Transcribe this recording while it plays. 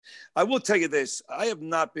I will tell you this. I have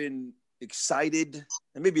not been excited,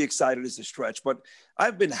 and maybe excited is a stretch, but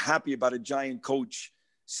I've been happy about a Giant coach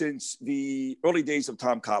since the early days of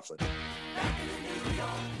Tom Coughlin.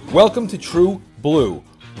 Welcome to True Blue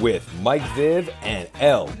with Mike Viv and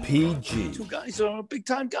LPG. Two guys are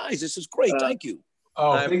big-time guys. This is great. Thank you.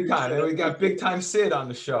 Oh, big time. And we got big-time Sid on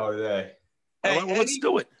the show today. Hey, well, let's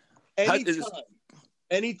do it.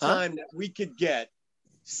 Anytime that we could get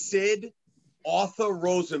Sid Arthur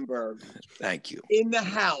Rosenberg, thank you, in the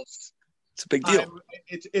house, it's a big deal.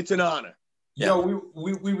 It's an honor. You know,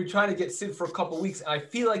 we were trying to get Sid for a couple of weeks, and I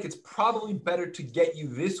feel like it's probably better to get you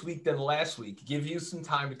this week than last week. Give you some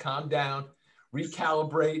time to calm down,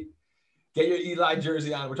 recalibrate, get your Eli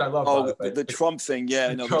jersey on, which I love. Oh, the Trump thing,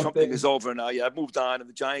 the Trump thing is over now. Yeah, I've moved on, and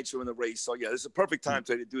the Giants are in the race. So, this is a perfect time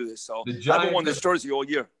to do this. So, I haven't worn this jersey all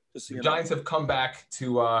year. The Giants have come back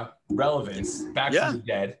to relevance, back from the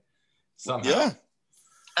dead somehow. Yeah.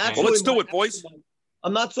 Actually, let's do it, boys.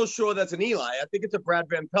 I'm not so sure that's an Eli. I think it's a Brad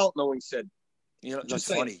Van Pelt knowing Sid. You know, that's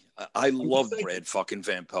funny. I love Brad fucking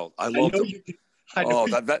Van Pelt. I love him.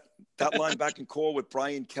 That line back in core with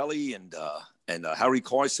Brian Kelly and Harry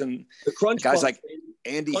Carson. The crunch guys like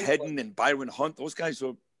Andy Hedden and Byron Hunt. Those guys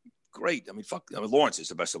are great. I mean, Lawrence is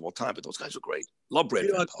the best of all time, but those guys are great. Love Brad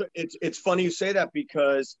Van Pelt. It's funny you say that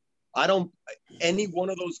because any one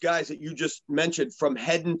of those guys that you just mentioned, from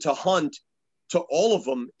Hedden to Hunt to all of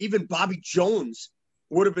them, even Bobby Jones,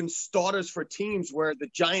 would have been starters for teams where the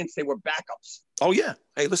Giants, they were backups. Oh, yeah.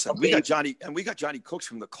 Hey, listen, we got Johnny Cooks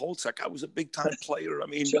from the Colts. That guy was a big-time player. I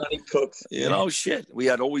mean, Johnny Cooks. Shit. We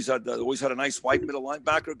always had a nice white middle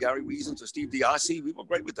linebacker, Gary Reasons or Steve Diassi. We were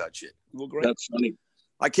great with that shit. We were great. That's funny.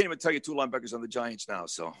 I can't even tell you two linebackers on the Giants now,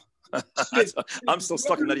 so I'm still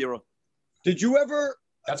stuck in that era. Did you ever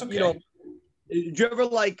 – That's okay. Did you ever,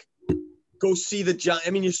 go see the Giants?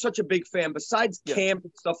 I mean, you're such a big fan. Besides camp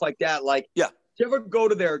and stuff like that, did you ever go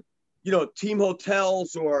to their, team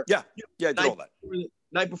hotels or I did all that.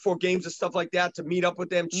 Night before games and stuff like that to meet up with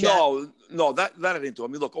them? Chat? No, that I didn't do. I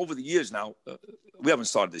mean, look, over the years now, we haven't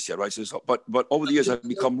started this yet, right? So, but over the years, I've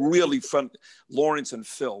become really friendly. Lawrence and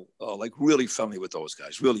Phil, really friendly with those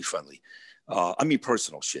guys, really friendly. I mean,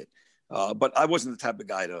 personal shit. But I wasn't the type of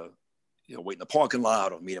guy to, wait in the parking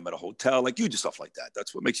lot or meet him at a hotel. Like, you do stuff like that.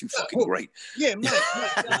 That's what makes you fucking great. Yeah, Mike.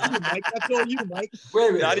 That's you, Mike. That's all you, Mike.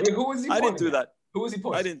 Wait. Who was he? I didn't do that. Who was he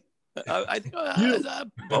pointing? I didn't. I think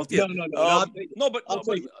both. No.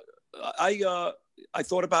 I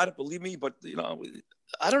thought about it. Believe me, but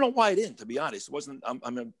I don't know why I didn't. To be honest, it wasn't.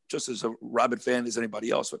 I'm just as a rabid fan as anybody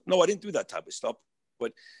else. But no, I didn't do that type of stuff.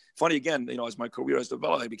 But funny again, as my career has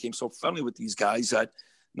developed, I became so friendly with these guys that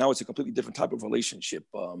now it's a completely different type of relationship.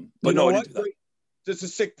 But no, I didn't do that. That's a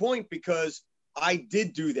sick point because I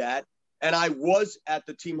did do that, and I was at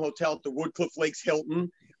the team hotel at the Woodcliff Lakes Hilton,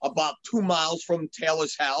 about 2 miles from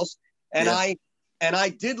Taylor's house. And I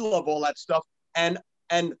did love all that stuff. And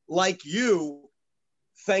like you,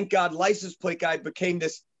 thank God, license plate guy became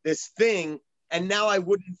this thing. And now I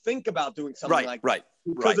wouldn't think about doing something like that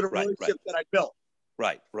because of the relationship that I built.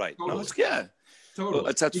 Right. Totally. No,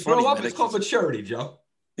 Totally. That's you funny. Grow up, it's called maturity, Joe.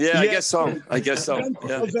 Yeah, I guess so.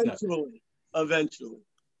 Eventually.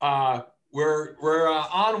 We're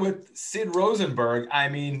on with Sid Rosenberg. I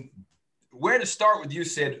mean, where to start with you,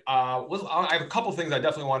 Sid? I have a couple things I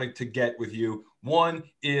definitely wanted to get with you. One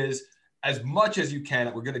is, as much as you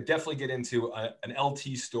can, we're going to definitely get into an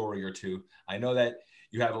LT story or two. I know that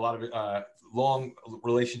you have a lot of long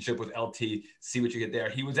relationship with LT. See what you get there.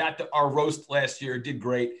 He was at our roast last year, did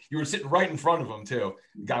great. You were sitting right in front of him, too.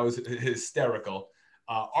 The guy was hysterical.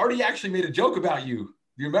 Artie actually made a joke about you.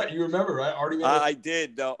 You remember, right? Artie I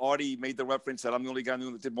did. Artie made the reference that I'm the only guy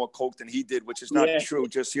who did more coke than he did, which is not true.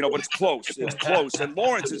 Just, but it's close. It's close. And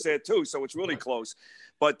Lawrence is there, too, so it's really close.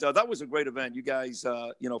 But that was a great event. You guys,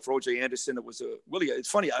 for O.J. Anderson, it was it's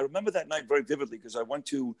funny. I remember that night very vividly because I went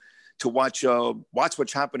to watch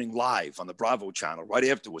What's Happening live on the Bravo channel right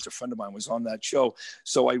afterwards. A friend of mine was on that show.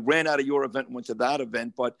 So I ran out of your event and went to that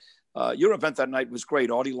event. But your event that night was great.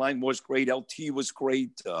 Artie Lang was great. LT was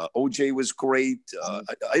great. OJ was great.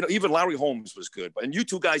 Even Larry Holmes was good. And you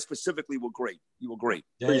two guys specifically were great. You were great.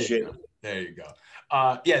 Appreciate it. There you go.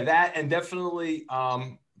 That and definitely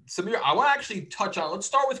Samir, I want to actually touch on, let's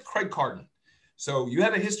start with Craig Carton. So you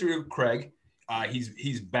have a history of Craig.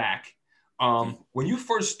 He's back. When you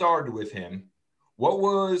first started with him, what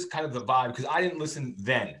was kind of the vibe? Because I didn't listen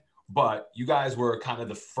then, but you guys were kind of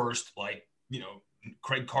the first,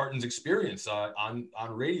 Craig Carton's experience on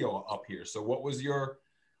radio up here. So what's your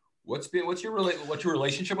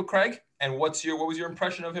relationship with Craig, and what was your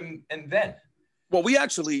impression of him and then? Well, we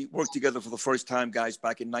actually worked together for the first time, guys,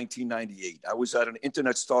 back in 1998. I was at an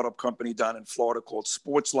internet startup company down in Florida called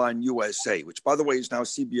Sportsline USA, which, by the way, is now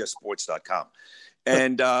CBSSports.com.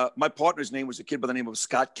 And my partner's name was a kid by the name of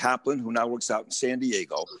Scott Kaplan, who now works out in San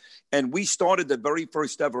Diego. And we started the very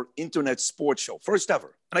first ever internet sports show, first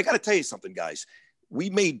ever. And I got to tell you something, guys. We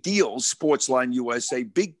made deals, Sportsline USA,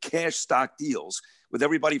 big cash stock deals with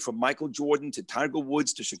everybody from Michael Jordan to Tiger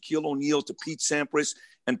Woods to Shaquille O'Neal to Pete Sampras.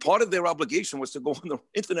 And part of their obligation was to go on the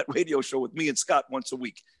internet radio show with me and Scott once a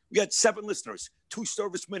week. We had 7 listeners, 2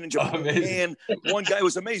 servicemen in Japan, and 1 guy. It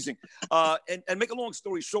was amazing. And make a long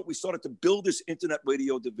story short, we started to build this internet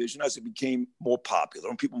radio division as it became more popular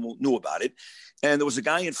and people knew about it. And there was a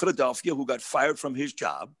guy in Philadelphia who got fired from his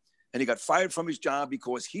job. And he got fired from his job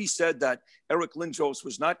because he said that Eric Lindros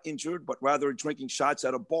was not injured, but rather drinking shots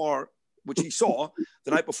at a bar, which he saw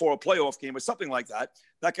the night before a playoff game or something like that.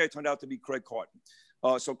 That guy turned out to be Craig Carton.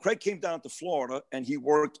 So Craig came down to Florida, and he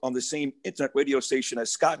worked on the same internet radio station as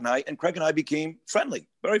Scott and I, and Craig and I became friendly,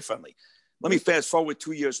 very friendly. Let me fast forward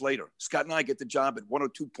 2 years later. Scott and I get the job at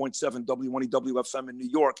 102.7 W1EW FM in New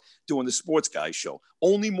York doing the Sports Guys show.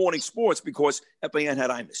 Only morning sports because FAN had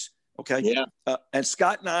Imus. Okay. Yeah. And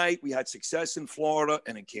Scott and I, we had success in Florida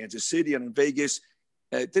and in Kansas City and in Vegas.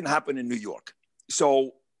 It didn't happen in New York.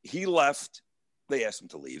 So he left. They asked him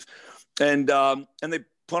to leave. And they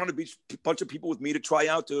put on a bunch of people with me to try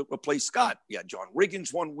out to replace Scott. We had John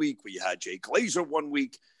Riggins one week. We had Jay Glazer one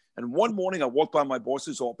week. And one morning I walked by my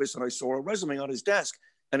boss's office and I saw a resume on his desk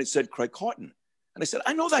and it said Craig Carton. And I said,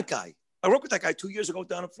 I know that guy. I worked with that guy 2 years ago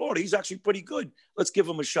down in Florida. He's actually pretty good. Let's give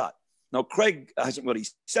him a shot. Now, Craig hasn't really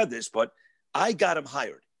said this, but I got him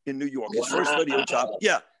hired in New York. His first radio job.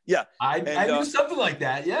 Yeah. I knew something like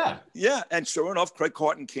that. Yeah. Yeah. And sure enough, Craig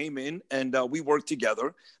Carton came in and we worked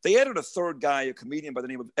together. They added a third guy, a comedian by the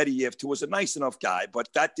name of Eddie Ift, who was a nice enough guy, but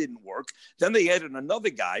that didn't work. Then they added another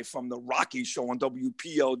guy from the Rocky show on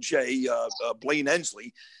WPLJ, Blaine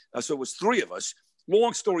Ensley. So it was 3 of us.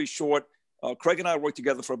 Long story short, Craig and I worked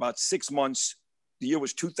together for about 6 months. The year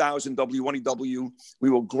was 2000, W1EW.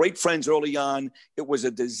 We were great friends early on. It was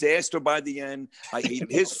a disaster by the end. I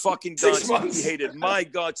hated his fucking guts. He hated my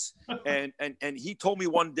guts. And he told me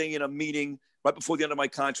one day in a meeting right before the end of my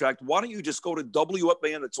contract, why don't you just go to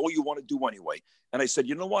WFAN? That's all you want to do anyway. And I said,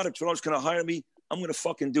 you know what? If Toronto's going to hire me, I'm going to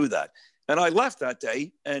fucking do that. And I left that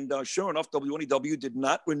day. And sure enough, W1EW did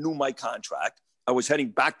not renew my contract. I was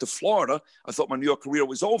heading back to Florida. I thought my New York career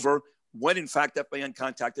was over when, in fact, FAN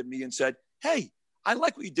contacted me and said, hey, I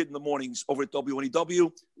like what you did in the mornings over at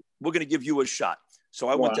W1EW. We're going to give you a shot. So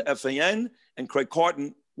I went to FAN, and Craig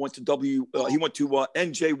Carton went to NJ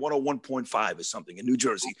 101.5 or something in New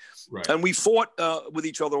Jersey. Right. And we fought with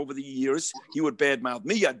each other over the years. He would badmouth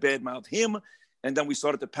me. I'd badmouth him. And then we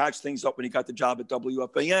started to patch things up when he got the job at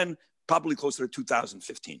WFAN, probably closer to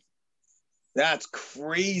 2015. That's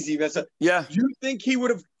crazy. Yeah. Do you think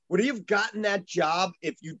would he have gotten that job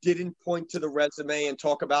if you didn't point to the resume and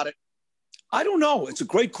talk about it? I don't know. It's a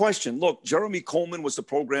great question. Look, Jeremy Coleman was the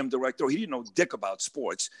program director. He didn't know dick about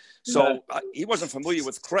sports. So he wasn't familiar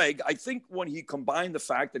with Craig. I think when he combined the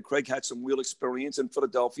fact that Craig had some real experience in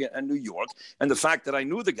Philadelphia and New York and the fact that I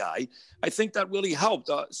knew the guy, I think that really helped.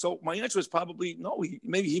 So my answer is probably no.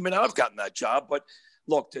 Maybe he may not have gotten that job. But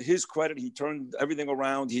look, to his credit, he turned everything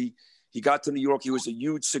around. He got to New York. He was a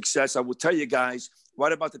huge success. I will tell you guys,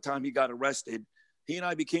 right about the time he got arrested, he and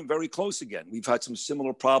I became very close again. We've had some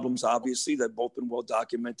similar problems, obviously, that have both been well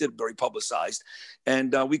documented, very publicized.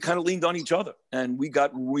 And we kind of leaned on each other and we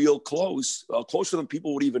got real close, closer than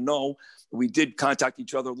people would even know. We did contact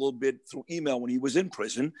each other a little bit through email when he was in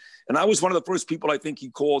prison. And I was one of the first people I think he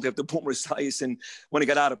called after Boomer Esiason when he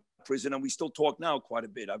got out of prison. And we still talk now quite a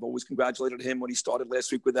bit. I've always congratulated him when he started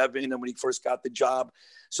last week with Evan and when he first got the job.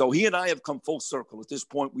 So he and I have come full circle. At this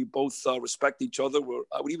point, we both respect each other.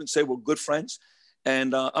 I would even say we're good friends.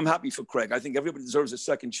 And I'm happy for Craig. I think everybody deserves a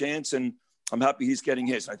second chance, and I'm happy he's getting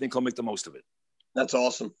his. I think he'll make the most of it. That's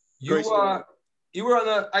awesome. You were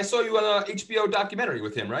on I saw you on a HBO documentary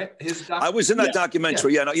with him, right? I was in that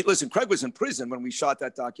documentary. Yeah. No, listen, Craig was in prison when we shot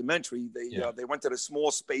that documentary. They went to a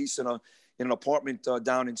small space in an apartment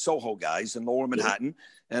down in Soho, guys, in Lower Manhattan.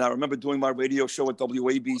 And I remember doing my radio show at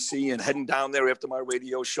WABC and heading down there after my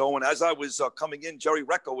radio show. And as I was coming in, Jerry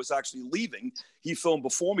Recco was actually leaving. He filmed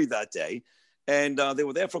before me that day. And they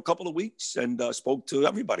were there for a couple of weeks and spoke to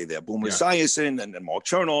everybody there, Boomer Esiason and Mark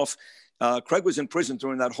Chernoff. Craig was in prison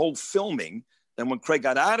during that whole filming. And when Craig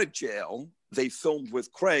got out of jail, they filmed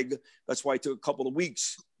with Craig. That's why it took a couple of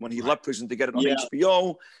weeks when he left prison to get it on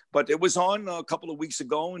HBO. But it was on a couple of weeks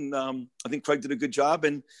ago. And I think Craig did a good job.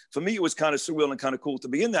 And for me, it was kind of surreal and kind of cool to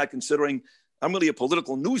be in that, considering I'm really a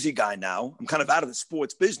political newsy guy now. I'm kind of out of the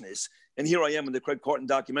sports business. And here I am in the Craig Carton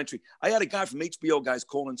documentary. I had a guy from HBO guys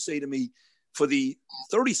call and say to me, for the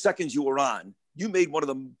 30 seconds you were on, you made one of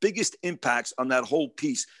the biggest impacts on that whole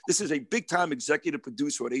piece. This is a big-time executive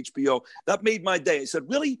producer at HBO. That made my day. I said,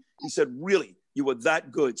 really? He said, really? You were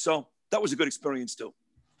that good. So that was a good experience, too.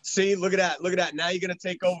 See, look at that. Look at that. Now you're going to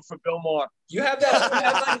take over for Bill Maher. You have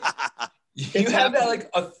that. You have that like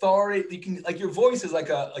authority. You can like your voice is like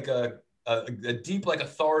a deep, like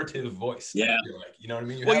authoritative voice. Yeah. Like, you know what I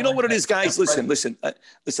mean? You know what it is, guys? Listen.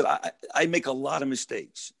 I make a lot of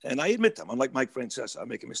mistakes, and I admit them. I'm like Mike Francesa. I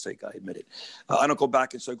make a mistake. I admit it. I don't go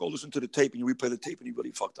back and say, go listen to the tape, and you replay the tape, and you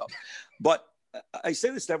really fucked up. But I say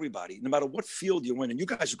this to everybody, no matter what field you're in, and you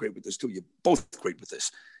guys are great with this too. You're both great with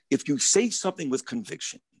this. If you say something with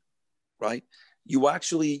conviction, right, you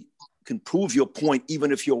actually can prove your point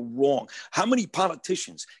even if you're wrong. How many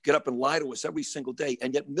politicians get up and lie to us every single day,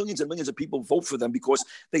 and yet millions and millions of people vote for them because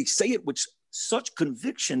they say it with such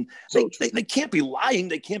conviction? They can't be lying.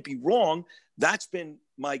 They can't be wrong. That's been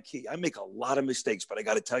my key. I make a lot of mistakes, but I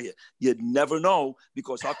got to tell you, you'd never know,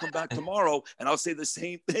 because I'll come back tomorrow and I'll say the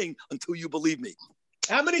same thing until you believe me.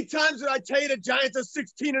 How many times did I tell you the Giants are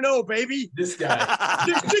 16-0, baby? This guy.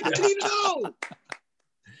 They're 16-0.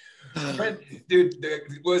 Dude,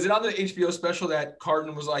 was it on the HBO special that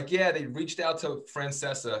Carton was like, yeah, they reached out to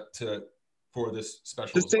Francesa for this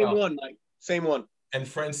special? The same one, Mike. Same one. And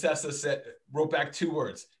Francesa wrote back 2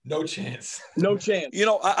 words: no chance. No chance. You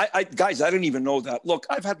know, guys, I didn't even know that. Look,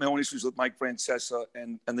 I've had my own issues with Mike Francesa,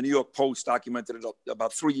 and the New York Post documented it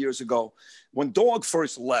about 3 years ago. When Dog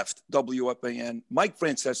first left WFAN, Mike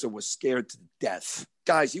Francesa was scared to death.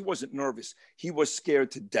 Guys, he wasn't nervous. He was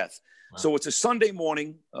scared to death. Wow. So it's a Sunday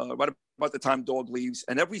morning, right about the time Dog leaves.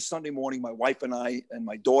 And every Sunday morning, my wife and I and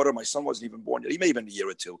my daughter, my son wasn't even born yet. He may have been a year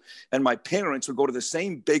or two. And my parents would go to the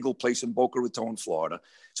same bagel place in Boca Raton, Florida.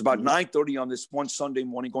 It's about 9:30 on this one Sunday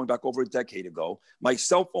morning, going back over a decade ago. My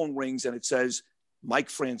cell phone rings and it says, Mike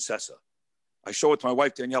Francesa. I show it to my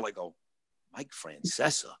wife, Danielle. I go, Mike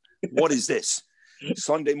Francesa? What is this?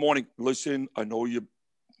 Sunday morning, listen, I know you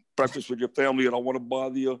breakfast with your family. I don't want to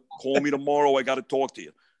bother you. Call me tomorrow. I got to talk to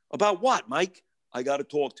you. About what, Mike? I got to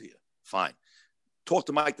talk to you. Fine. Talk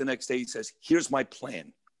to Mike the next day. He says, here's my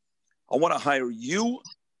plan. I want to hire you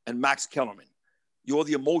and Max Kellerman. You're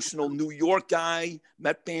the emotional New York guy.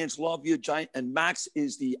 Met fans love you, Giant. And Max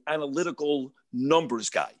is the analytical numbers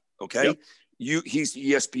guy, okay? Yep. He's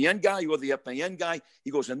the ESPN guy. You're the FAN guy.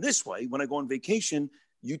 He goes, and this way, when I go on vacation,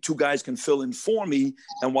 you two guys can fill in for me.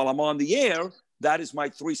 And while I'm on the air, that is my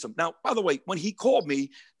threesome. Now, by the way, when he called me,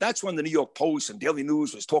 that's when the New York Post and Daily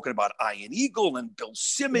News was talking about Ian Eagle and Bill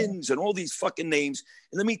Simmons and all these fucking names.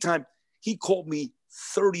 In the meantime, he called me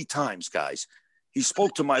 30 times, guys. He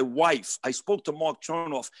spoke to my wife. I spoke to Mark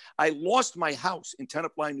Chernoff. I lost my house in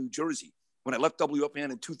Tenafly, New Jersey when I left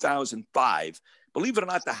WFAN in 2005. Believe it or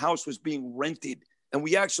not, the house was being rented. And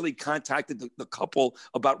we actually contacted the couple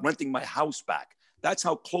about renting my house back. That's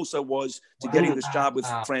how close I was to getting this job with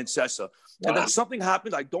Francesa. And then something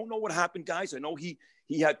happened. I don't know what happened, guys. I know he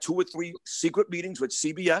had 2 or 3 secret meetings with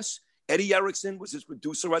CBS. Eddie Erickson was his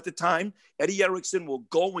producer at the time. Eddie Erickson will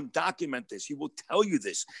go and document this. He will tell you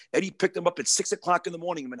this. Eddie picked him up at 6 o'clock in the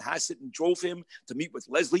morning in Manhasset and drove him to meet with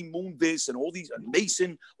Leslie Moonves and all these,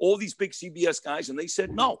 Mason, all these big CBS guys. And they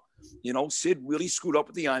said, no, you know, Sid really screwed up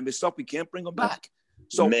with the Imus stuff. We can't bring him back.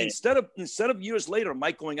 So instead of years later,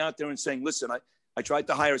 Mike going out there and saying, listen, I tried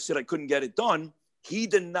to hire Sid. I couldn't get it done. He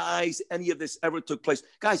denies any of this ever took place.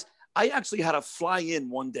 Guys, I actually had to fly in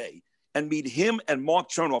one day and meet him and Mark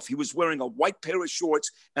Chernoff. He was wearing a white pair of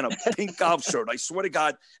shorts and a pink golf shirt. I swear to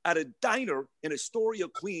God, at a diner in Astoria,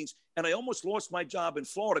 Queens. And I almost lost my job in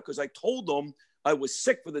Florida because I told them I was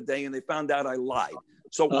sick for the day and they found out I lied.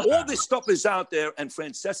 So all this stuff is out there. And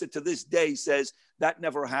Francesa to this day says that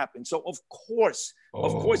never happened. So of course,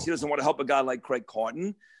 he doesn't want to help a guy like Craig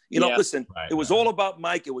Carton. You know, listen, it was all about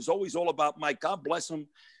Mike. It was always all about Mike. God bless him.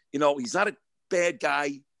 You know, he's not a bad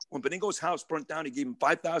guy. When Beningo's house burnt down, he gave him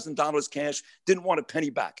 $5,000 cash, didn't want a penny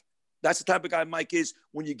back. That's the type of guy Mike is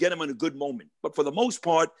when you get him in a good moment. But for the most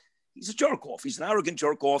part, he's a jerk off. He's an arrogant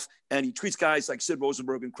jerk off, and he treats guys like Sid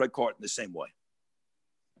Rosenberg and Craig Carton the same way.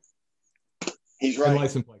 He's right.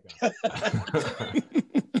 License plate guy.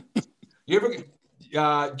 You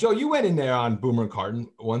ever, Joe? You went in there on Boomer and Carton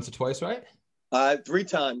once or twice, right? 3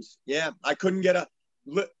 times. Yeah, I couldn't get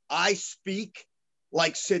I speak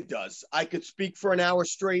like Sid does. I could speak for an hour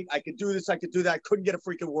straight. I could do this. I could do that. I couldn't get a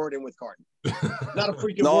freaking word in with Carton. Not a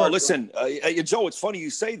freaking word. No, listen, Joe, it's funny you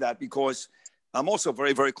say that because I'm also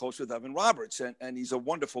very, very close with Evan Roberts, and he's a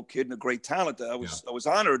wonderful kid and a great talent. I was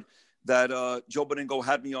honored that Joe Beningo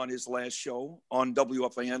had me on his last show on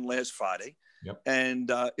WFAN last Friday. Yep.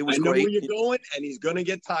 And it was I know great. where you're going, and he's going to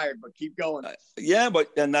get tired, but keep going.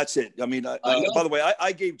 And that's it. I mean, by the way,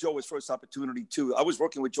 I gave Joe his first opportunity too. I was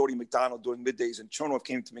working with Jody McDonald doing middays, and Chernoff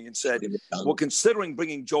came to me and said, "We're considering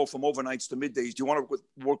bringing Joe from overnights to middays. Do you want to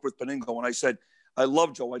work with Beningo?" And I said, "I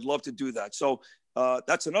love Joe. I'd love to do that." So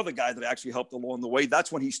that's another guy that actually helped along the way.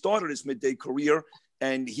 That's when he started his midday career,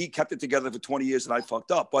 and he kept it together for 20 years, and I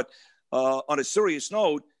fucked up. But on a serious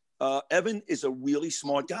note, Evan is a really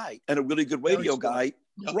smart guy and a really good radio guy.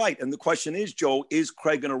 Yep. Right. And the question is, Joe, is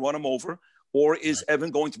Craig going to run him over, or is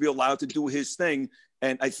Evan going to be allowed to do his thing?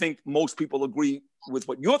 And I think most people agree with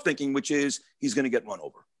what you're thinking, which is he's going to get run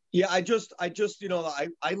over. Yeah, I just, I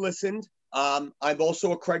listened. I'm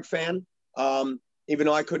also a Craig fan. Even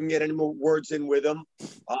though I couldn't get any more words in with him,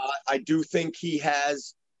 I do think he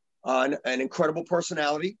has an incredible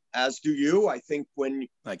personality, as do you. I think when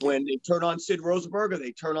they turn on Sid Rosenberg or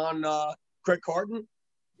they turn on Craig Carton,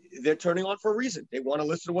 they're turning on for a reason. They want to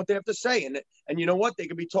listen to what they have to say, and you know what? They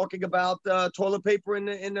could be talking about toilet paper in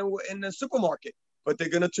the supermarket, but they're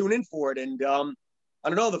going to tune in for it. And I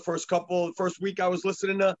don't know. The first week I was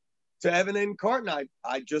listening to Evan and Carton,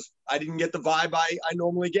 I didn't get the vibe I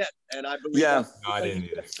normally get, and I believe. Yeah, no, I didn't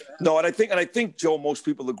either. No, and I think Joe, most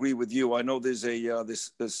people agree with you. I know there's a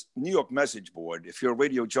this New York message board. If you're a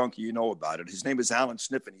radio junkie, you know about it. His name is Alan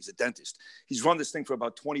Sniffen. He's a dentist. He's run this thing for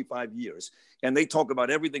about 25 years, and they talk about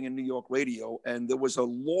everything in New York radio. And there was a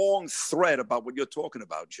long thread about what you're talking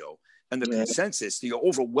about, Joe. And the consensus, the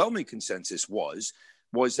overwhelming consensus was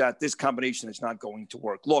that this combination is not going to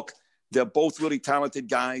work. Look. They're both really talented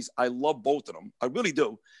guys. I love both of them. I really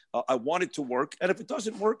do. I want it to work. And if it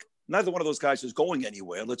doesn't work, neither one of those guys is going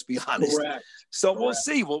anywhere. Let's be honest. Correct. So we'll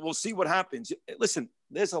see. We'll see what happens. Listen,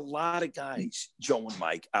 there's a lot of guys, Joe and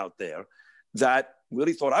Mike, out there that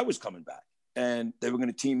really thought I was coming back. And they were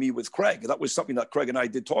going to team me with Craig. That was something that Craig and I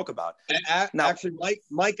did talk about. Actually,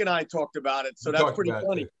 Mike and I talked about it. So that's pretty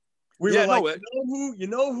funny. We were like, you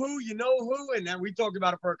know who, and then we talked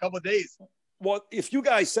about it for a couple of days. Well, if you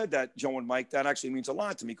guys said that, Joe and Mike, that actually means a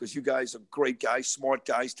lot to me because you guys are great guys, smart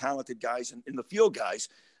guys, talented guys, and in the field guys.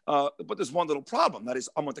 But there's one little problem. That is,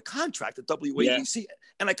 I'm on the contract at WABC,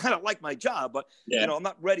 and I kind of like my job, but I'm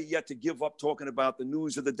not ready yet to give up talking about the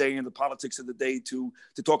news of the day and the politics of the day to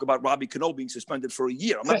talk about Robbie Cano being suspended for a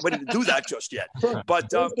year. I'm not ready to do that just yet.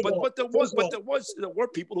 But there were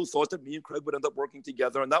people who thought that me and Craig would end up working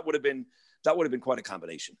together, and that would have been quite a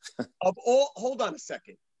combination. Hold on a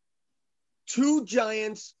second. 2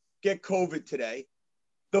 Giants get COVID today.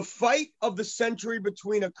 The fight of the century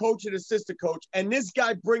between a coach and assistant coach, and this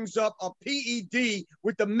guy brings up a PED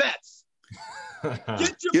with the Mets.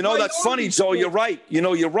 That's funny, Joe. You're right.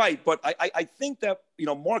 You're right. But I think that,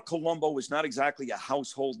 Mark Colombo is not exactly a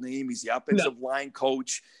household name. He's the offensive line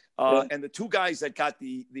coach. And the 2 guys that got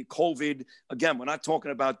the COVID, again, we're not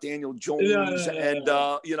talking about Daniel Jones we're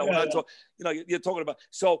not you're talking about.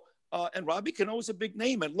 So, and Robbie Cano is a big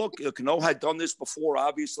name. And look, Cano had done this before,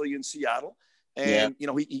 obviously, in Seattle. And,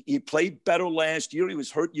 he played better last year. He was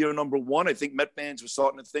hurt year number 1. I think Met fans were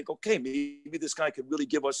starting to think, okay, maybe this guy could really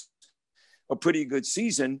give us a pretty good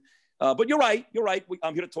season. But you're right.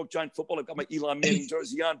 I'm here to talk Giant football. I've got my Elon Manning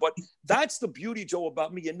jersey on. But that's the beauty, Joe,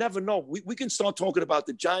 about me. You never know. We can start talking about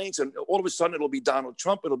the Giants, and all of a sudden it'll be Donald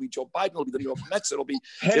Trump. It'll be Joe Biden. It'll be the New York Mets. It'll be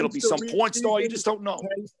some porn star. You just don't know.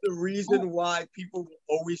 That's the reason why people will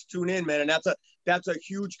always tune in, man. And that's a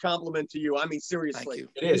huge compliment to you. I mean, seriously. Thank you.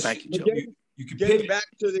 It is. Thank you, Joe. Getting back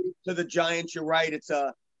to the Giants, you're right. It's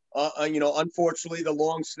unfortunately the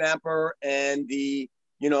long snapper and the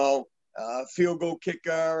field goal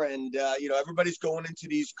kicker, and everybody's going into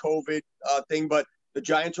these COVID thing. But the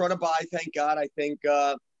Giants are on a bye, thank God. I think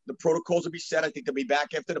the protocols will be set. I think they'll be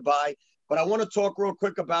back after the bye. But I want to talk real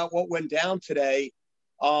quick about what went down today.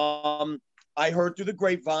 I heard through the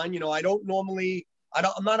grapevine.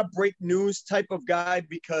 I'm not a break news type of guy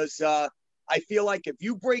because I feel like if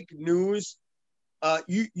you break news,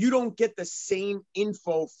 you don't get the same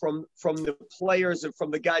info from the players and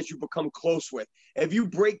from the guys you become close with. If you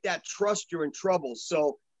break that trust, you're in trouble.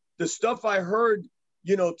 So the stuff I heard,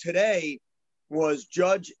 today was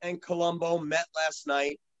Judge and Colombo met last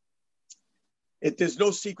night. There's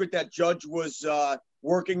no secret that Judge was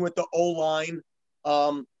working with the O-line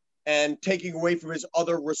and taking away from his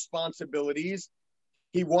other responsibilities.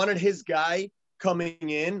 He wanted his guy coming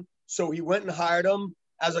in, so he went and hired him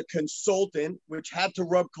as a consultant, which had to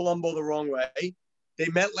rub Colombo the wrong way. They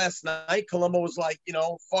met last night. Colombo was like,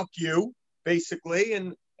 fuck you, basically.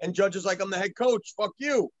 And Judge is like, I'm the head coach, fuck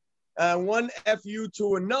you. One F you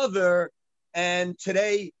to another. And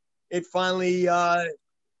today it finally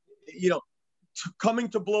coming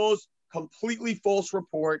to blows, completely false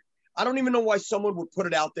report. I don't even know why someone would put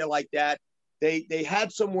it out there like that. They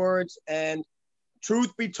had some words, and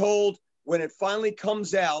truth be told, when it finally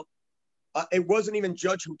comes out, it wasn't even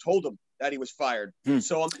Judge who told him that he was fired.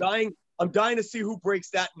 So I'm dying to see who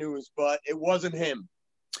breaks that news, but it wasn't him.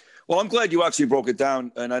 Well, I'm glad you actually broke it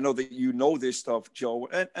down, and I know that you know this stuff, Joe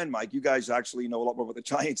and Mike. You guys actually know a lot more about the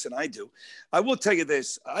Giants than I do. I will tell you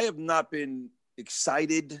this. I have not been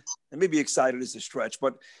excited, and maybe excited is a stretch,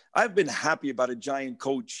 but I've been happy about a Giant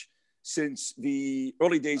coach since the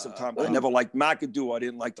early days of time. I never liked McAdoo. I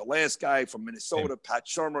didn't like the last guy from Minnesota, Pat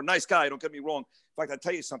Shurmur. Nice guy, don't get me wrong. In fact, I'll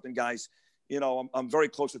tell you something, guys. I'm very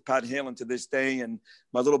close with Pat Halen to this day, and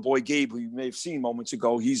my little boy Gabe, who you may have seen moments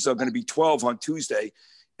ago, he's going to be 12 on Tuesday.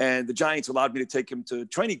 And the Giants allowed me to take him to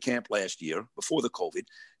training camp last year before the COVID.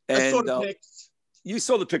 And I saw the pics. You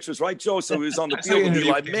saw the pictures, right, Joe? So he was on the field with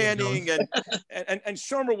Eli Manning. And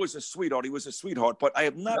Shurmur was a sweetheart. He was a sweetheart. But I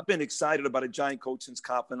have not been excited about a Giant coach since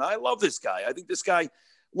Coughlin. I love this guy. I think this guy,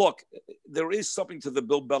 look, there is something to the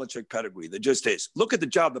Bill Belichick pedigree. There just is. Look at the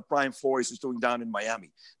job that Brian Flores is doing down in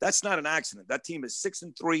Miami. That's not an accident. That team is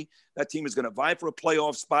 6-3. That team is going to vie for a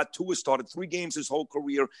playoff spot. Tua started 3 games his whole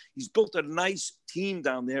career. He's built a nice team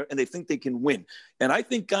down there, and they think they can win. And I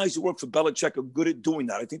think guys who work for Belichick are good at doing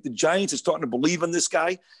that. I think the Giants are starting to believe in this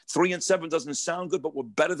guy. 3-7 doesn't sound good, but we're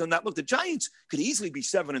better than that. Look, the Giants could easily be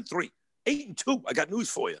 7-3. 8-2. I got news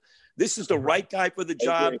for you. This is the right guy for the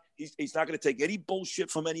job. He's not going to take any bullshit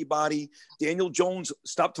from anybody. Daniel Jones,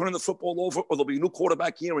 stop turning the football over, or there'll be a new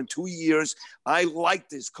quarterback here in 2 years. I like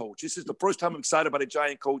this coach. This is the first time I'm excited about a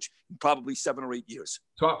Giant coach in probably 7 or 8 years.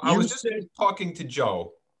 So I was just talking to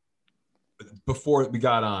Joe before we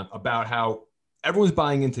got on about how everyone's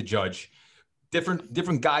buying into Judge.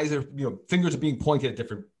 Different guys are, fingers are being pointed at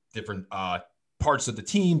different parts of the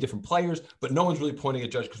team, different players, but no one's really pointing at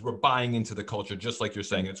Judge because we're buying into the culture, just like you're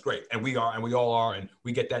saying. It's great. And we are, and we all are, and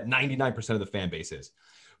we get that 99% of the fan base is.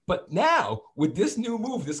 But now with this new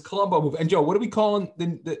move, this Colombo move, and Joe, what are we calling the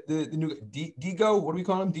new Digo? What do we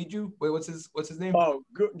call him? Diju? Wait, what's his name? Oh,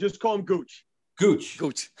 just call him Gooch. Gooch.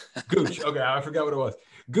 Okay, I forgot what it was.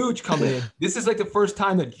 Gooch coming in. This is like the first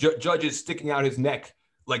time that Judge is sticking out his neck,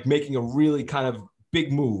 like making a really kind of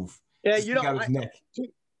big move. Yeah, out his neck.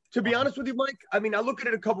 To be honest with you, Mike, I mean, I look at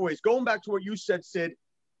it a couple ways. Going back to what you said, Sid,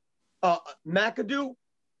 McAdoo,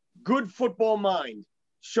 good football mind.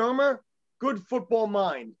 Shurmur, good football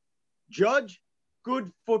mind. Judge,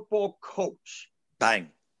 good football coach. Bang.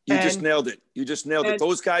 You just nailed it.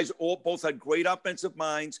 Those guys both had great offensive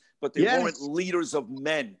minds, but they weren't leaders of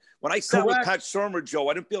men. When I sat with Pat Shurmur, Joe,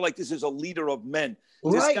 I didn't feel like this is a leader of men.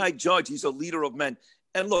 This guy, Judge, he's a leader of men.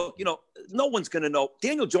 And look, no one's going to know.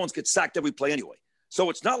 Daniel Jones gets sacked every play anyway. So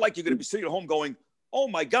it's not like you're going to be sitting at home going, oh,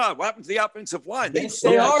 my God, what happened to the offensive line? They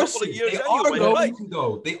are going to do that.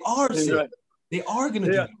 They are going to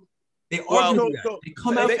do that. They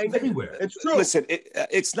come out everywhere. It's true. Listen,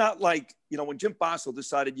 it's not like, when Jim Boswell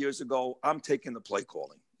decided years ago, I'm taking the play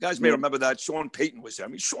calling. You guys may remember that. Sean Payton was there. I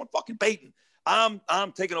mean, Sean fucking Payton. I'm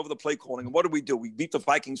taking over the play calling. And what do? We beat the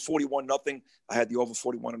Vikings 41-0. I had the over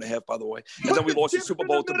 41.5, by the way. And then we lost the Super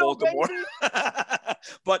Bowl to Baltimore.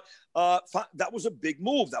 But that was a big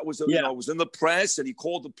move. That was, it was in the press, and he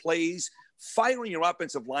called the plays. Firing your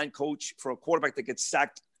offensive line coach for a quarterback that gets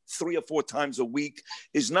sacked 3 or 4 times a week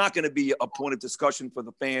is not going to be a point of discussion for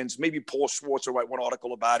the fans. Maybe Paul Schwartz will write one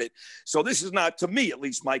article about it. So this is not, to me at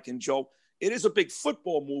least, Mike and Joe, it is a big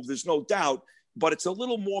football move, there's no doubt, but it's a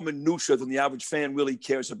little more minutia than the average fan really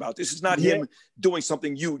cares about. This is not him doing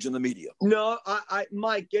something huge in the media. No,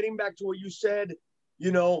 Mike, getting back to what you said,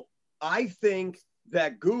 I think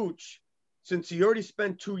that Gooch, since he already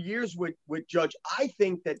spent 2 years with Judge, I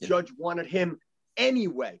think that Judge wanted him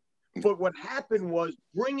anyway. But what happened was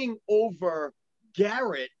bringing over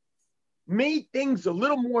Garrett made things a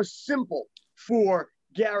little more simple for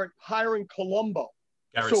Garrett hiring Colombo.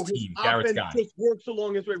 Garrett's team, Garrett's guy. Just works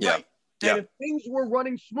along his way, right? And if things were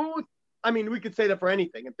running smooth, I mean, we could say that for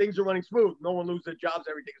anything. If things are running smooth, no one loses their jobs,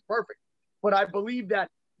 everything is perfect. But I believe that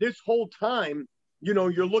this whole time,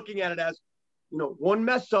 you're looking at it as, one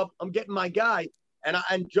mess up, I'm getting my guy,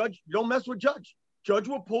 and Judge, you don't mess with Judge. Judge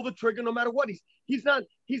will pull the trigger no matter what. He's not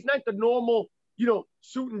the normal,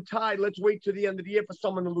 suit and tie. Let's wait to the end of the year for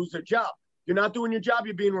someone to lose their job. You're not doing your job.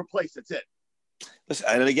 You're being replaced. That's it. Listen,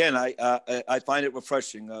 and again, I find it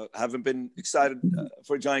refreshing. Haven't been excited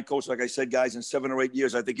for a Giant coach, like I said, guys, in 7 or 8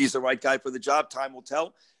 years. I think he's the right guy for the job. Time will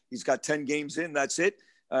tell. He's got 10 games in. That's it.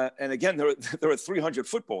 And again, they're a 300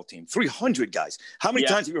 football team, 300 guys. How many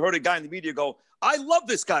times have you heard a guy in the media go, I love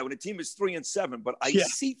this guy when a team is 3-7, but I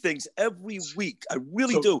see things every week. I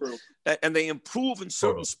really do. True. And they improve in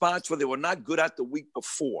certain spots where they were not good at the week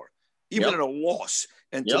before, even in a loss.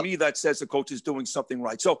 And to me, that says the coach is doing something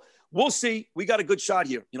right. So we'll see. We got a good shot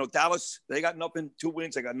here. You know, Dallas, they got nothing, 2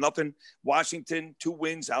 wins. They got nothing. Washington, 2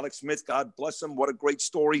 wins. Alex Smith, God bless him. What a great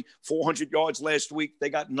story. 400 yards last week. They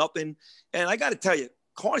got nothing. And I got to tell you,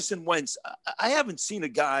 Carson Wentz, I haven't seen a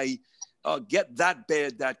guy get that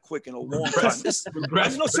bad that quick in a long time.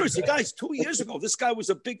 No, seriously, guys, 2 years ago, this guy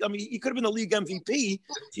was he could have been the league MVP.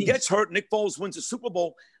 He gets hurt. Nick Foles wins the Super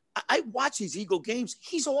Bowl. I watch these Eagle games.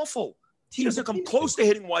 He's awful. He doesn't come close to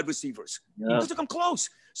hitting wide receivers. He doesn't come close.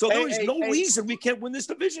 So there is no reason we can't win this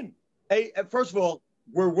division. Hey, first of all,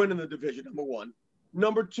 we're winning the division, number one.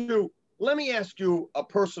 Number two, let me ask you a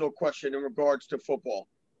personal question in regards to football.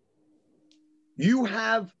 You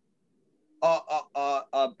have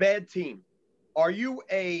a bad team. Are you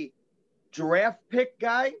a draft pick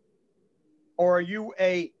guy, or are you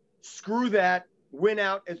a screw that, win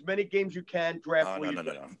out as many games you can, draft?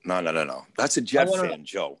 No. That's a Jet fan,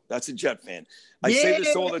 Joe. That's a Jet fan. I say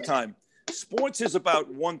this all the time. Sports is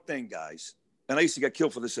about one thing, guys. And I used to get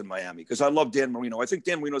killed for this in Miami because I love Dan Marino. I think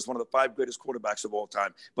Dan Marino is one of the 5 greatest quarterbacks of all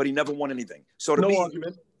time, but he never won anything. So to me,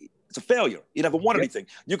 argument. It's a failure. You never won anything.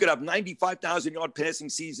 You could have 95,000-yard passing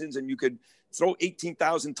seasons, and you could throw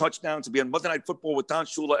 18,000 touchdowns and be on Monday Night Football with Don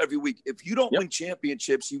Shula every week. If you don't win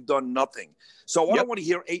championships, you've done nothing. So I don't want to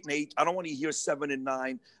hear 8-8. I don't want to hear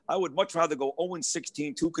 7-9. I would much rather go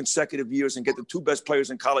 0-16, 2 consecutive years, and get the 2 best players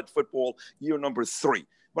in college football year number 3.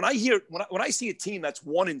 When I see a team that's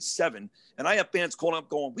 1-7, and I have fans calling up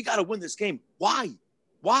going, "We got to win this game." Why?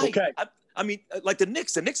 Okay. I mean, like the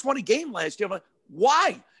Knicks. The Knicks won a game last year. I'm like,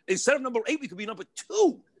 why? Instead of number 8, we could be number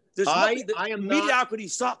 2. Mediocrity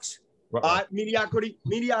sucks. Mediocrity.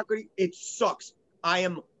 It sucks. I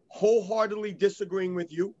am wholeheartedly disagreeing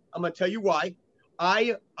with you. I'm gonna tell you why.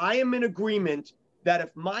 I am in agreement that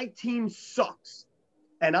if my team sucks,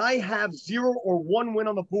 and I have 0 or 1 win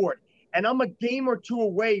on the board, and I'm a game or 2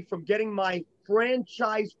 away from getting my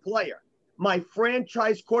franchise player, my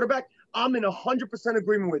franchise quarterback, I'm in 100%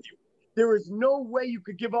 agreement with you. There is no way you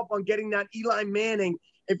could give up on getting that Eli Manning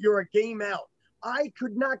if you're a game out. I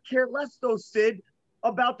could not care less, though, Sid,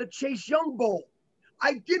 about the Chase Young Bowl.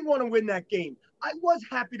 I did want to win that game. I was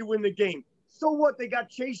happy to win the game. So what? They got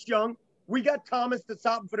Chase Young. We got Thomas to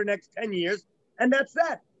stop him for the next 10 years. And that's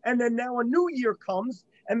that. And then now a new year comes,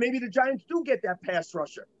 and maybe the Giants do get that pass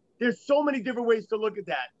rusher. There's so many different ways to look at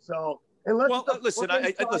that. So, listen,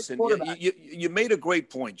 you made a great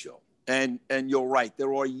point, Joe. And you're right.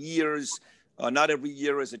 There are years, not every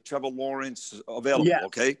year is a Trevor Lawrence available,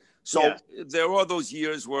 okay? So there are those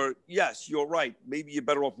years where, yes, you're right. Maybe you're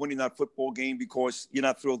better off winning that football game because you're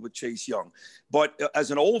not thrilled with Chase Young. But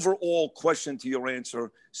as an overall question to your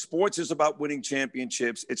answer, sports is about winning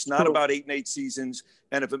championships. It's not about 8-8 seasons.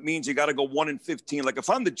 And if it means you got to go 1-15, like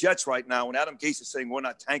if I'm the Jets right now and Adam Gase is saying we're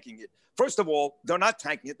not tanking it, first of all, they're not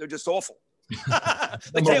tanking it. They're just awful.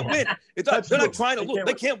 They can't win. They're not trying to lose.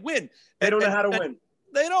 They can't win. They don't know how to win.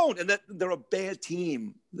 They don't. And they're a bad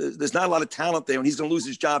team. There's not a lot of talent there, and he's going to lose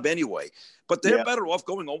his job anyway. But they're better off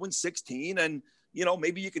going 0-16, and, you know,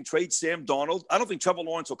 maybe you can trade Sam Darnold. I don't think Trevor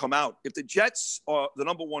Lawrence will come out. If the Jets are the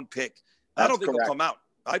number 1 pick, I don't think he'll come out.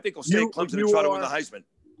 I think he'll stay at Clemson and try to win the Heisman.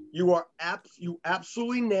 You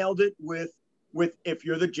absolutely nailed it with if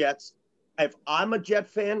you're the Jets. If I'm a Jet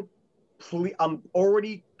fan, please, I'm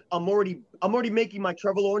already making my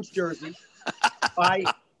Trevor Lawrence jersey.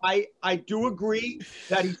 I do agree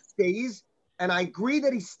that he stays, and I agree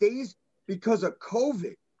that he stays because of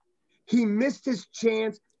COVID. He missed his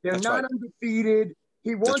chance. They're not undefeated.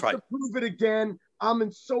 He wants to prove it again. I'm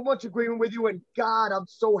in so much agreement with you, and God, I'm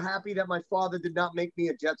so happy that my father did not make me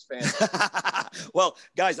a Jets fan. Well,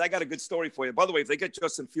 guys, I got a good story for you. By the way, if they get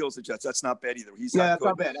Justin Fields the Jets, that's not bad either. That's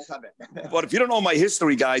not bad. That's not bad. But if you don't know my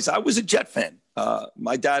history, guys, I was a Jet fan.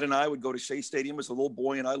 My dad and I would go to Shea Stadium as a little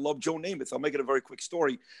boy, and I loved Joe Namath. I'll make it a very quick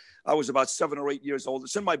story. I was about 7 or 8 years old.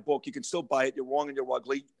 It's in my book. You can still buy it. You're Wrong and You're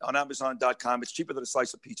Ugly on Amazon.com. It's cheaper than a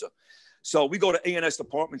slice of pizza. So we go to A&S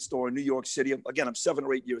department store in New York City. Again, I'm 7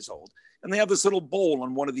 or 8 years old. And they have this little bowl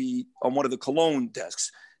on one of the cologne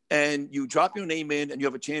desks. And you drop your name in, and you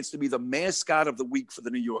have a chance to be the mascot of the week for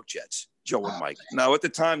the New York Jets, Joe and Mike. Now, at the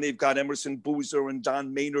time, they've got Emerson Boozer and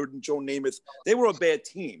Don Maynard and Joe Namath. They were a bad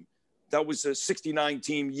team. That was a 69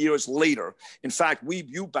 team years later. In fact,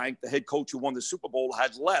 Weeb Eubank, the head coach who won the Super Bowl,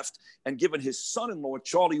 had left and given his son-in-law,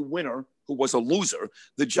 Charlie Winner, who was a loser,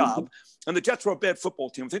 the job. And the Jets were a bad football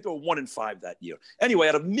team. I think they were 1-5 that year. Anyway,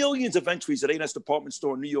 out of millions of entries at A&S Department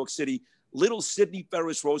Store in New York City, little Sidney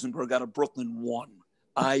Ferris Rosenberg out of Brooklyn won.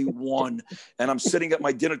 I won. And I'm sitting at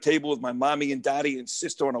my dinner table with my mommy and daddy and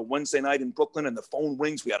sister on a Wednesday night in Brooklyn, and the phone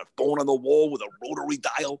rings. We had a phone on the wall with a rotary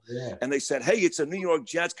dial. Yeah. And they said, hey, it's a New York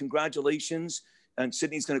Jets. Congratulations. And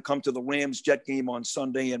Sidney's going to come to the Rams-Jet game on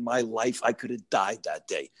Sunday. In my life, I could have died that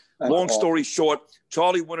day. Long story short,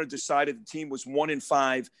 Charlie Winter decided the team was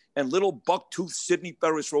 1-5, and little buck-toothed Sidney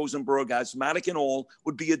Ferris Rosenberg, asthmatic and all,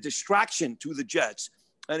 would be a distraction to the Jets.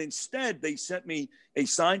 And instead, they sent me a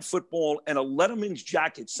signed football and a Letterman's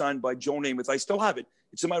jacket signed by Joe Namath. I still have it.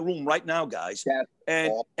 It's in my room right now, guys.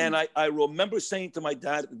 And I remember saying to my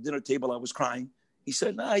dad at the dinner table, I was crying. He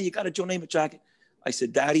said, nah, you got a Joe Namath jacket. I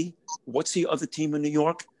said, Daddy, what's the other team in New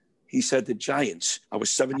York? He said, the Giants. I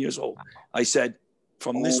was 7 years old. I said,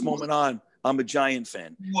 from this moment on, I'm a Giant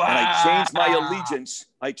fan. Wow. And I changed my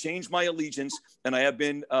allegiance. And I have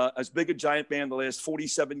been as big a Giant fan the last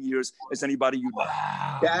 47 years as anybody you know.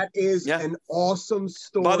 Wow. That is an awesome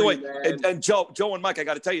story. By the way, and Joe and Mike, I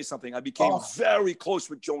got to tell you something. I became very close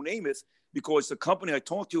with Joe Namath because the company I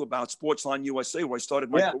talked to you about, Sportsline USA, where I started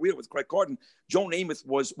my career with Craig Carton, Joe Namath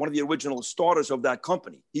was one of the original starters of that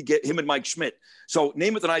company. Him and Mike Schmidt. So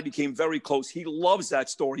Namath and I became very close. He loves that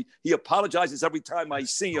story. He apologizes every time I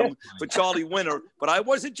see him for Charlie Winter, but I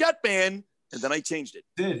was a Jet fan, and then I changed it.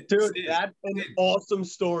 Dude, that's an awesome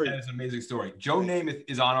story. That is an amazing story. Joe Namath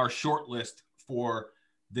is on our short list for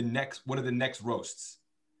one of the next roasts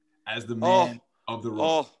as the man of the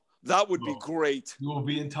roast. That would be great. We will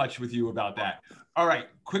be in touch with you about that. All right.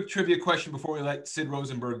 Quick trivia question before we let Sid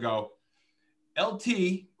Rosenberg go. LT.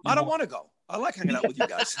 I don't want to go. I like hanging out with you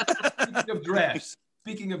guys.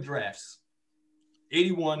 Speaking of drafts,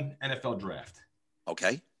 81 NFL draft.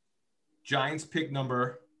 Okay. Giants pick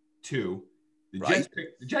number 2. The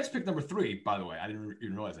Jets pick number 3, by the way. I didn't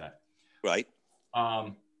even realize that. Right.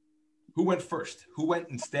 Who went first? Who went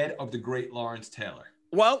instead of the great Lawrence Taylor?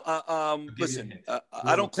 Well, listen,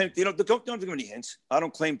 I don't claim, don't give me any hints. I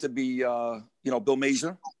don't claim to be, Bill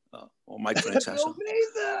Mazer or Mike Francesa. Bill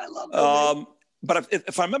Mazer, I love Bill Mazer. But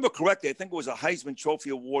if I remember correctly, I think it was a Heisman Trophy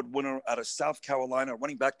Award winner out of South Carolina, a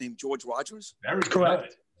running back named George Rogers. Very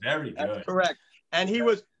correct. Very good. That's correct. And he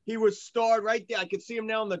was starred right there. I can see him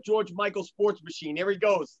now on the George Michael Sports Machine. Here he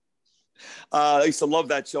goes. I used to love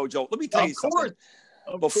that show, Joe. Let me tell you something.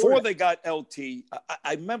 Before they got LT,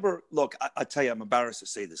 I remember, look, I tell you, I'm embarrassed to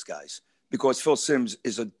say this, guys, because Phil Simms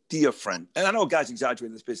is a dear friend. And I know guys exaggerate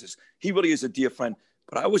in this business. He really is a dear friend.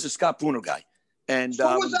 But I was a Scott Bruner guy. And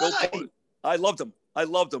so was I loved him.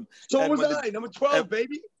 So was I. Number 12,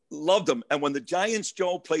 baby. Loved him. And when the Giants,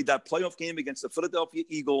 Joe, played that playoff game against the Philadelphia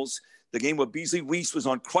Eagles, the game where Beasley Reese was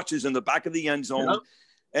on crutches in the back of the end zone. Yeah.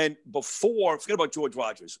 And forget about George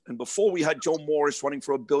Rogers. And before we had Joe Morris running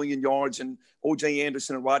for 1 billion yards and O.J.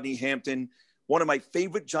 Anderson and Rodney Hampton, one of my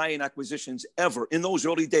favorite Giant acquisitions ever in those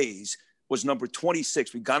early days was number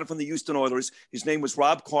 26. We got him from the Houston Oilers. His name was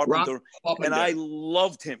Rob Carpenter. And I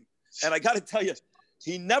loved him. And I got to tell you,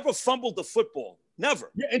 he never fumbled the football.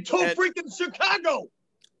 Never. Yeah, until freaking Chicago.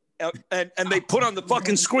 And they put on the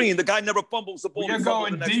fucking screen, the guy never fumbles the ball. We're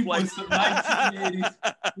going deep with some 1980s.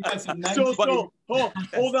 We got some 1980s. So,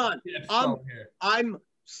 hold on.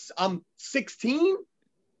 I'm 16.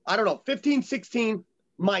 I don't know, 15, 16.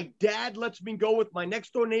 My dad lets me go with my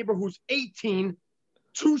next door neighbor who's 18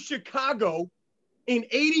 to Chicago in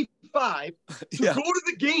 85 to go to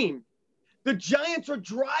the game. The Giants are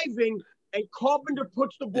driving and Carpenter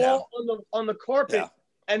puts the ball on the carpet. Yeah.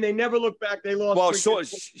 And they never look back. They lost. Well,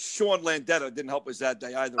 Sean Landetta didn't help us that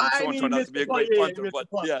day either. Sean turned out to be a great punter. But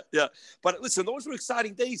But listen, those were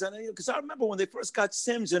exciting days. Because I remember when they first got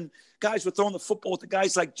Simms and guys were throwing the football to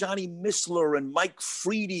guys like Johnny Missler and Mike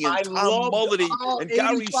Freedy and Tom Mulledy and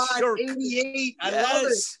Gary Shirk. 88. I love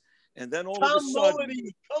it. And then all of a sudden,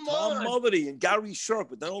 Tom Mulledy and Gary Shirk.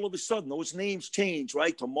 But then all of a sudden, those names changed,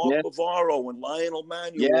 right? To Mark Bavaro and Lionel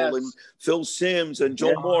Manuel and Phil Simms and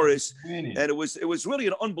Joe Morris. And it was really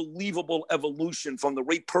an unbelievable evolution from the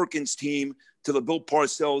Ray Perkins team to the Bill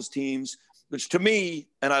Parcells teams, which to me,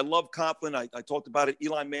 and I love Coughlin. I talked about it.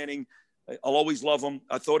 Eli Manning, I'll always love him.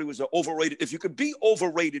 I thought he was overrated. If you could be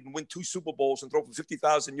overrated and win 2 Super Bowls and throw for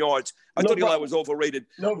 50,000 yards, I thought Eli was overrated.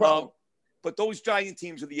 No problem. But those Giant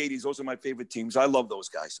teams of the 80s, those are my favorite teams. I love those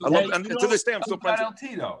guys. I love them. And to this day, I'm still friends with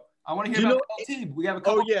LT, though. I want to hear about LT. We have a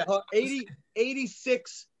couple.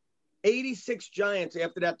 86 Giants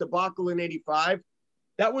after that debacle in 85.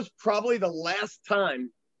 That was probably the last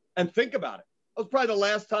time, and think about it. That was probably the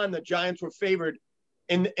last time the Giants were favored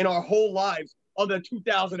in our whole lives other than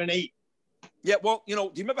 2008. Yeah, well, do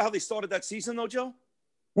you remember how they started that season, though, Joe?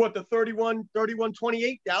 What, the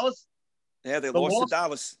 31-28 Dallas? Yeah, they lost to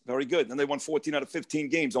Dallas. Very good. And they won 14 out of 15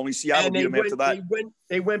 games. Only Seattle beat them after that.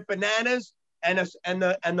 They went bananas. And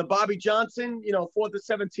the Bobby Johnson, 4th to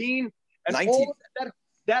 17. And 19. all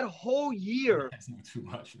that whole year, That's not too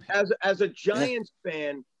much, man. as a Giants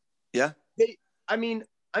fan. Yeah.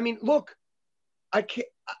 Look, I can't.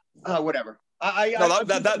 Whatever.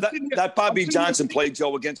 That Bobby Johnson play,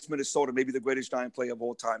 Joe, against Minnesota, maybe the greatest Giant play of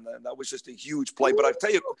all time. That was just a huge play. But I'll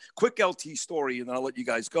tell you a quick LT story, and then I'll let you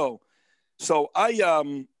guys go. So I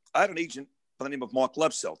had an agent by the name of Mark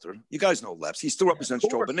Lepselter. You guys know Leps. He still represents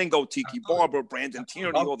Joe Beningo, Tiki Barber, Brandon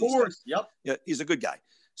Tierney, all these guys. Yep. Yeah, he's a good guy.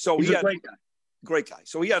 So he's a great guy. Great guy.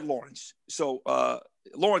 So he had Lawrence. So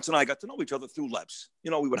Lawrence and I got to know each other through Leps.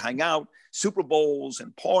 We would hang out, Super Bowls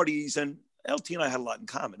and parties, and LT and I had a lot in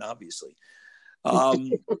common, obviously. A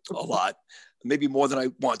lot, maybe more than I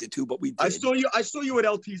wanted to, but we did. I saw you at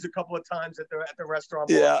LT's a couple of times at the restaurant.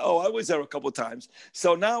 Yeah. Oh, I was there a couple of times.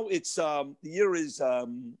 So now it's the year is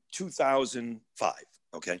 2005.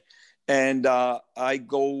 Okay. And I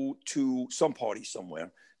go to some party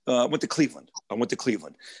somewhere. I went to Cleveland,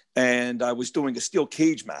 and I was doing a steel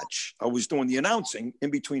cage match. I was doing the announcing in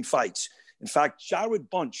between fights. In fact, Jared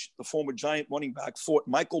Bunch, the former Giant running back, fought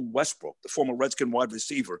Michael Westbrook, the former Redskin wide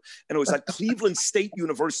receiver. And it was at Cleveland State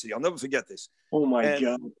University. I'll never forget this. Oh, my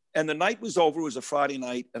God. And the night was over. It was a Friday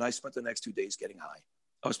night, and I spent the next 2 days getting high.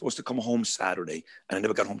 I was supposed to come home Saturday, and I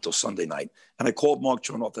never got home till Sunday night. And I called Mark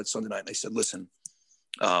Chernoff that Sunday night, and I said, listen,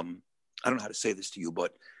 I don't know how to say this to you,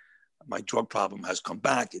 but my drug problem has come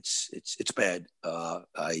back. It's bad.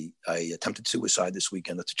 I attempted suicide this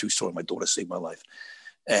weekend. That's a true story. My daughter saved my life.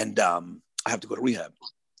 And I have to go to rehab.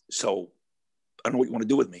 So I don't know what you want to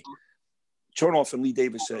do with me. Chernoff and Lee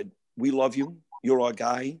Davis said, we love you. You're our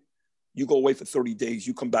guy. You go away for 30 days.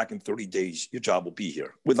 You come back in 30 days. Your job will be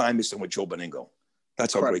here with Imus and with Joe Beningo.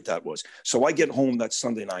 That's how great that was. So I get home that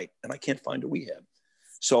Sunday night, and I can't find a rehab.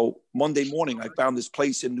 So Monday morning, I found this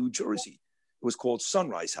place in New Jersey. It was called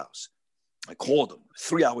Sunrise House. I called them.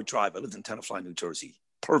 3-hour drive. I lived in Tenafly, New Jersey.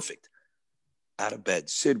 Perfect. Out of bed.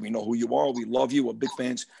 Sid, we know who you are. We love you. We're big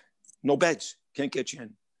fans. No beds. Can't get you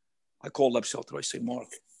in. I call Lepselter. I say, Mark,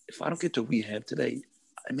 if I don't get to rehab today,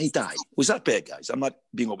 I may die. It was that bad, guys. I'm not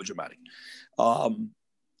being overdramatic.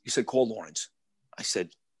 He said, call Lawrence. I said,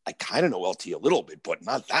 I kind of know LT a little bit, but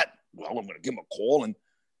not that well. I'm going to give him a call. And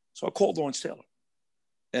so I called Lawrence Taylor.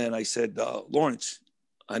 And I said, Lawrence,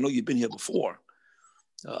 I know you've been here before.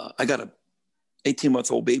 I got a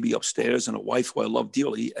 18-month-old baby upstairs and a wife who I love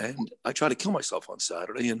dearly. And I tried to kill myself on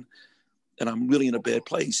Saturday. And I'm really in a bad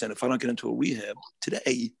place. And if I don't get into a rehab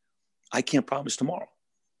today, I can't promise tomorrow.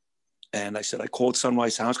 And I said, I called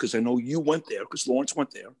Sunrise House because I know you went there, because Lawrence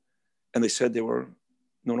went there. And they said there were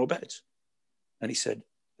no beds. And he said,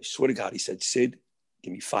 I swear to God, he said, Sid,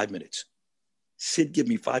 give me 5 minutes. Sid, give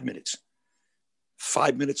me 5 minutes.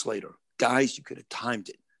 5 minutes later, guys, you could have timed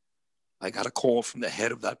it. I got a call from the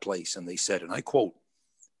head of that place. And they said, and I quote,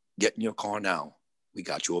 get in your car now. We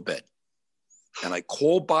got you a bed. And I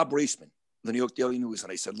called Bob Raceman, the New York Daily News,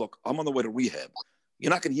 and I said, look, I'm on the way to rehab. You're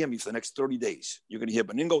not going to hear me for the next 30 days. You're going to hear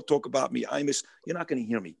Beningo talk about me, Imus. You're not going to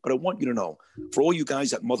hear me. But I want you to know, for all you guys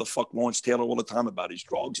that motherfuck Lawrence Taylor all the time about his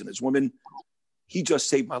drugs and his women, he just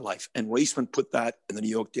saved my life. And Raceman put that in the New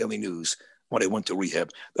York Daily News when I went to rehab.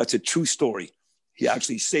 That's a true story. He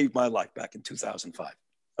actually saved my life back in 2005.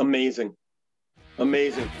 Amazing.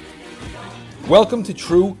 Welcome to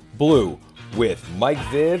True Blue with Mike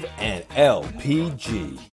Viv and LPG.